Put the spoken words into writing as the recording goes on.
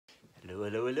Hello,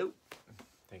 hello, hello.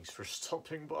 Thanks for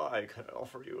stopping by. Can I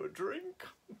offer you a drink?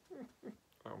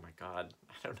 Oh my God,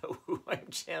 I don't know who I'm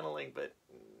channeling, but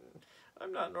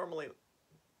I'm not normally,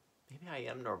 maybe I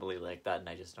am normally like that and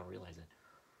I just don't realize it.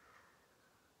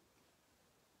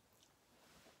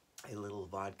 A little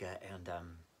vodka and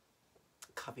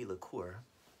coffee liqueur.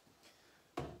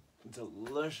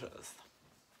 Delicious.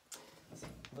 It's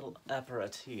a little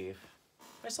aperitif.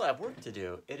 I still have work to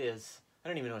do. It is, I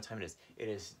don't even know what time it is. It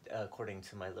is according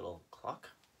to my little clock.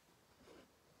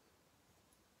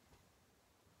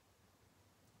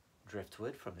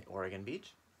 Driftwood from the Oregon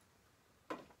beach.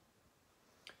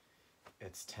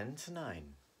 It's 10 to 9.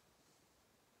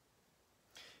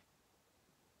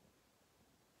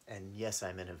 And yes,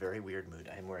 I'm in a very weird mood.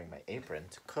 I'm wearing my apron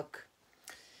to cook,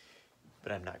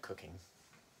 but I'm not cooking.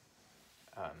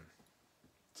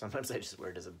 Sometimes I just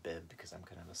wear it as a bib because I'm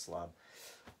kind of a slob.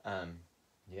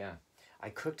 Yeah, I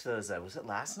cooked those, was it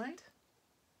last night?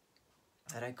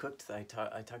 And I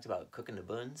talked about cooking the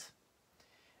buns.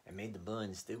 I made the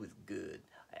buns, they was good.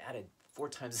 I added 4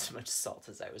 times as much salt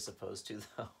as I was supposed to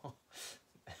though.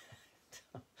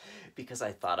 Because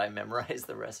I thought I memorized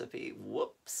the recipe,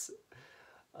 whoops.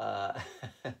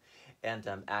 And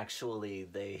actually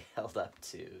they held up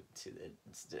to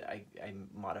I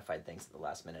modified things at the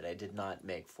last minute. I did not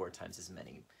make 4 times as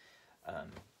many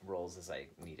rolls as I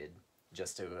needed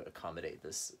just to accommodate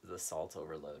the salt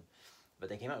overload. But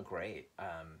they came out great.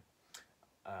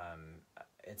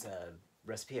 It's a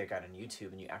recipe I got on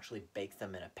YouTube, and you actually bake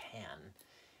them in a pan,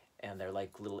 and they're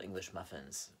like little English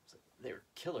muffins. They're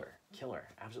killer,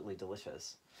 absolutely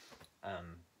delicious.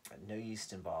 No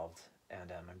yeast involved.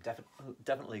 And I'm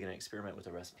definitely going to experiment with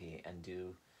the recipe and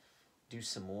do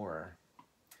some more.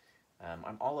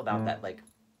 I'm all about that.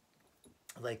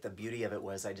 Like the beauty of it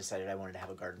was I decided I wanted to have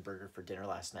a garden burger for dinner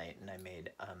last night, and I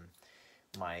made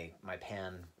my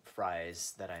pan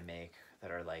fries that I make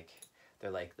that are they're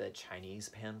like the Chinese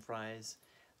pan fries,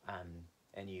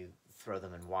 and you throw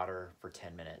them in water for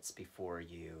 10 minutes before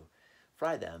you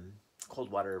fry them.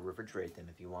 Cold water, refrigerate them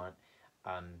if you want.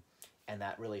 And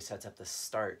that really sets up the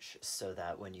starch so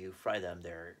that when you fry them,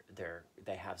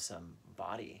 they have some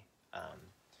body.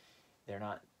 They're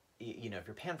not, you know, if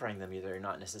you're pan frying them, they're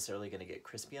not necessarily going to get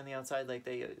crispy on the outside like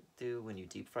they do when you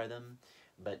deep fry them,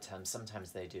 but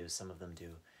sometimes they do. Some of them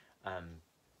do,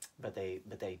 but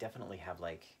they definitely have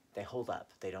they hold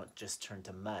up. They don't just turn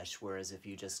to mush. Whereas if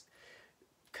you just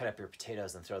cut up your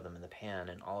potatoes and throw them in the pan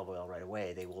in olive oil right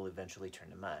away, they will eventually turn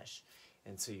to mush.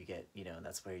 And so you get, you know,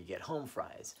 that's where you get home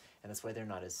fries. And that's why they're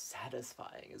not as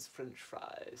satisfying as French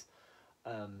fries.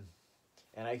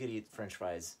 And I could eat French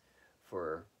fries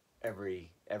for every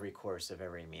course of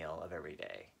every meal of every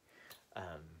day.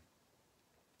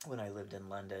 When I lived in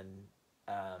London,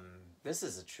 this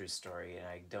is a true story, and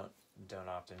I don't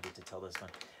often get to tell this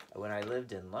one. When I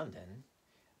lived in London,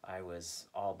 I was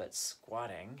all but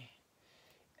squatting,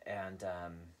 and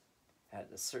at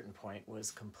a certain point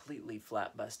was completely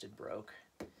flat busted broke,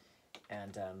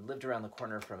 and lived around the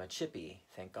corner from a chippy.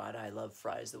 Thank God I love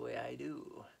fries the way I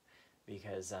do,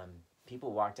 because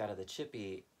people walked out of the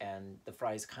chippy and the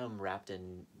fries come wrapped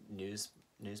in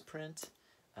newsprint,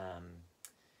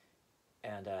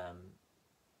 and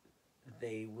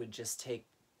they would just take,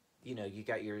 you know, you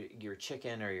got your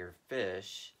chicken or your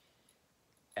fish,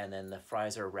 and then the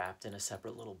fries are wrapped in a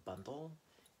separate little bundle,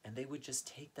 and they would just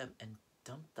take them and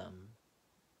dump them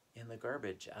in the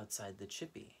garbage outside the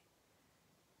chippy.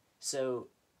 So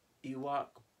you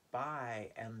walk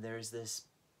by and there's this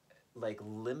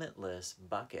limitless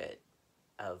bucket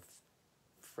of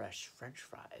fresh French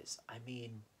fries. I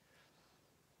mean,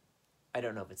 I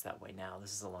don't know if it's that way now.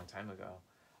 This is a long time ago.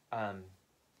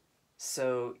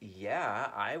 So yeah,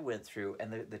 I went through,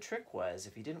 and the trick was,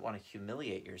 if you didn't want to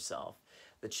humiliate yourself,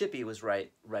 the chippy was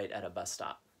right at a bus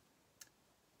stop.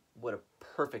 What a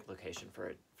perfect location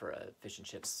for a fish and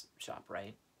chips shop,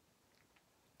 right?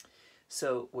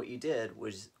 So what you did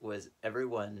was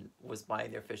everyone was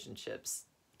buying their fish and chips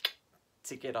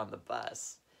to get on the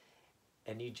bus,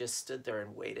 and you just stood there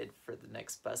and waited for the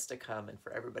next bus to come and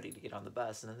for everybody to get on the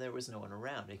bus, and then there was no one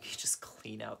around, and you could just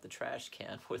clean out the trash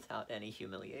can without any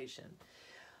humiliation.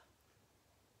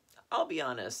 I'll be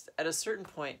honest, at a certain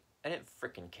point, I didn't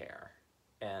frickin' care.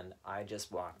 And I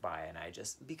just walked by, and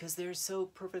because they're so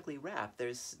perfectly wrapped,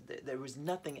 there was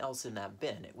nothing else in that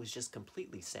bin. It was just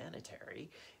completely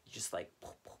sanitary. Just like,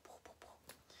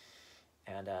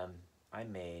 and I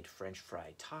made French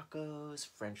fry tacos,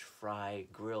 French fry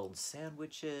grilled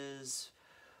sandwiches.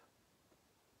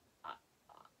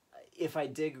 If I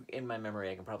dig in my memory,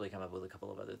 I can probably come up with a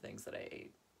couple of other things that I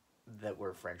ate. that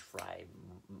were French fry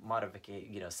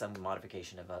modification, some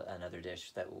modification of another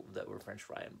dish that were French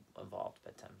fry involved.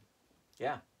 But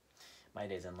yeah, my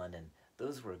days in London,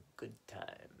 those were good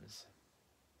times.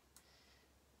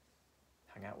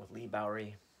 Hung out with Lee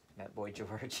Bowery, met Boy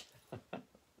George.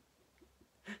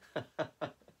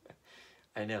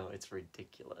 I know, it's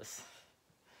ridiculous.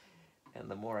 And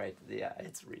the more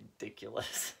it's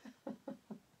ridiculous.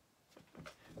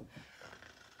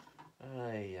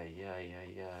 Ay, ay, ay,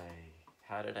 ay, ay.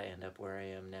 How did I end up where I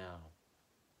am now?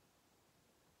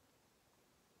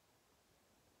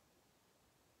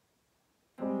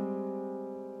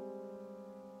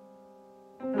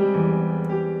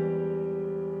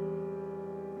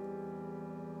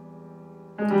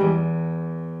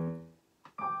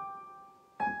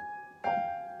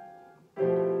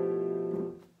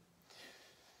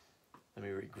 Let me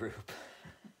regroup.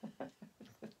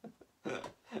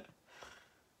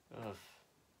 Ugh.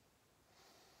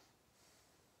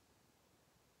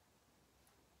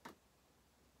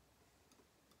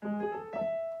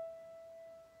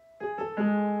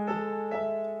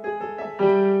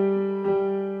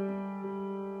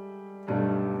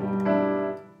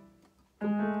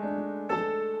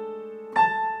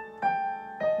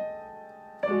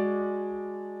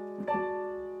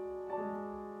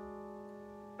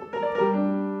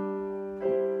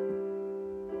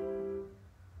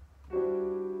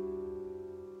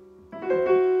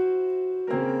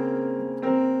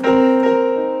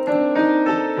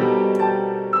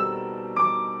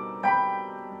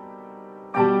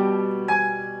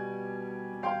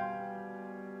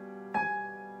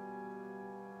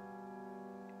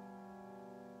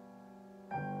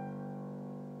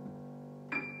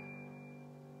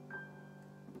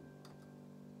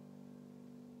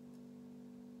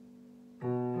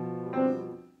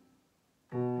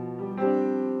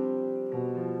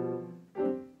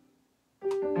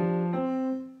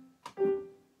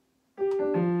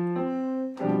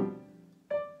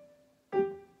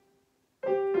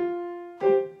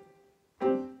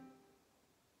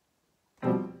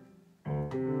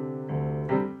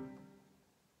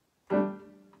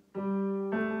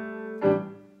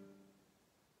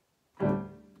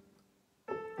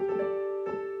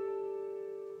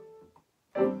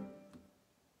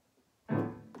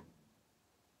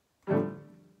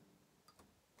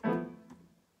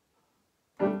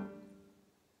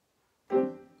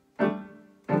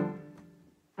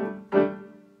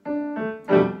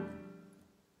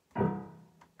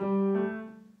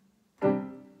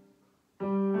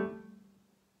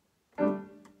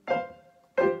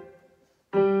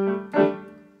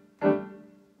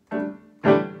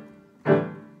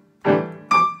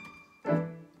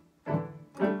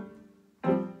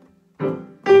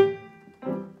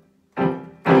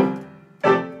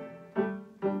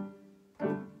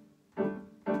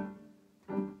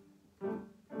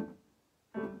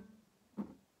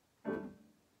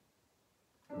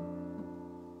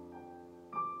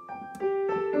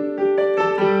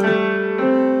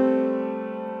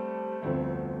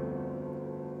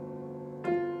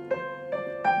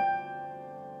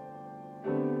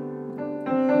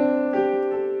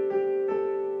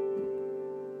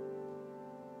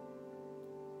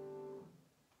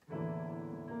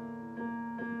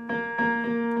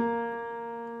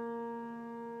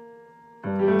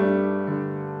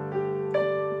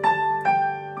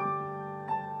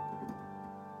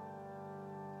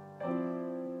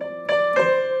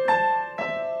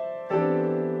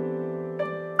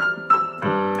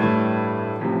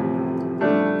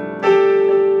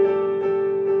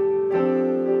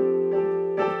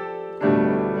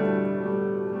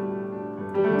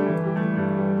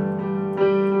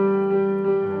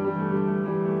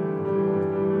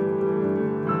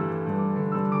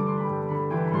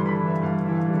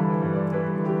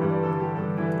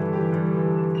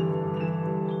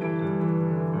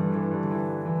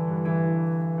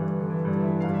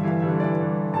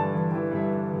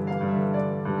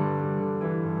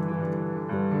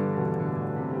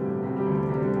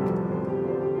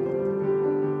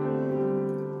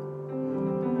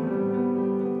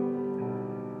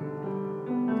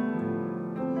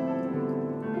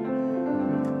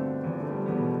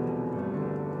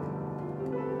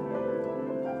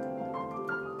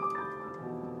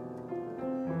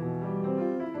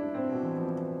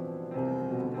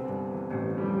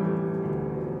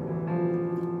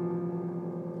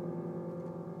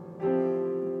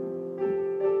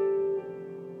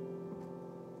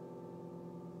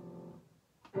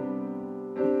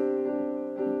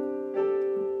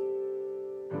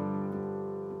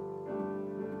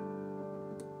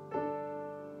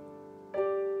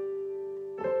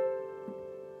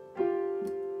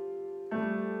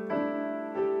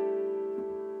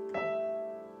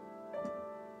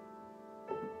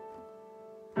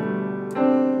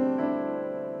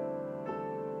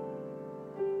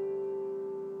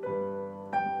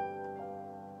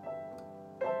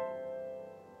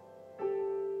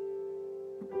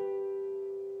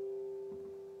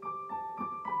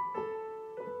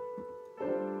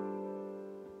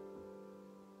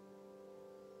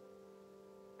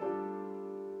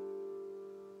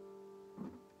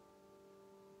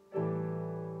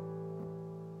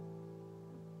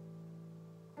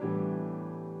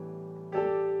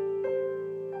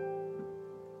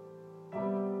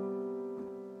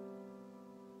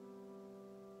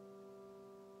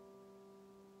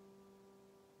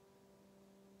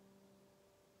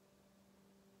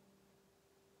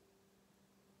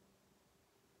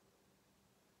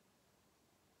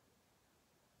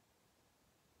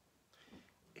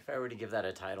 If I were to give that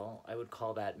a title, I would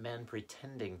call that Man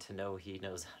Pretending to Know He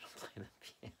Knows How to Play the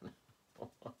Piano.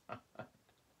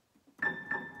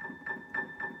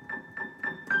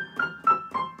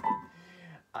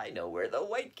 I know where the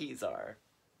white keys are.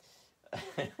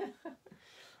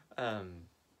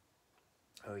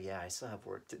 Oh yeah, I still have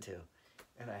work to do.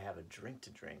 And I have a drink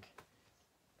to drink.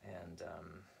 And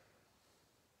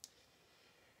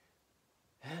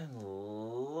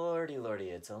lordy, lordy,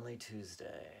 it's only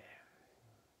Tuesday.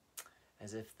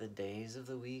 As if the days of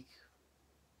the week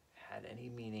had any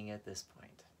meaning at this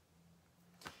point.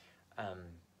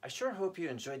 I sure hope you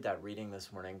enjoyed that reading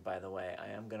this morning, by the way. I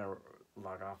am going to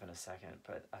log off in a second,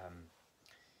 but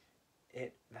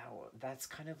that's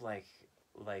kind of like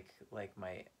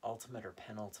my ultimate or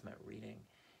penultimate reading.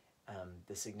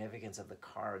 The significance of the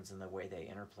cards and the way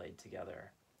they interplayed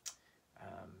together.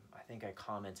 I think I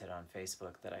commented on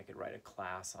Facebook that I could write a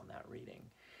class on that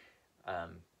reading.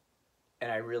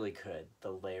 And I really could.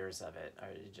 The layers of it,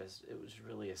 it was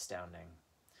really astounding.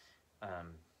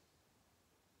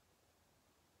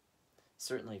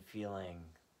 Certainly feeling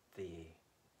the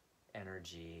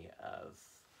energy of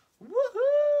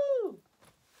woohoo!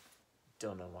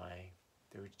 Don't know why.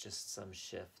 There was just some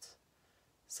shift.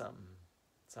 Something.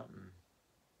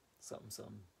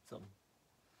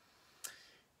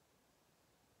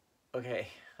 Okay,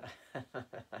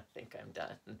 I think I'm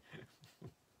done.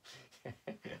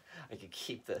 I could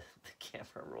keep the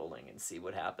camera rolling and see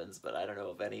what happens, but I don't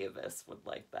know if any of us would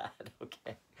like that.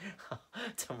 Okay,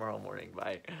 tomorrow morning,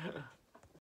 bye.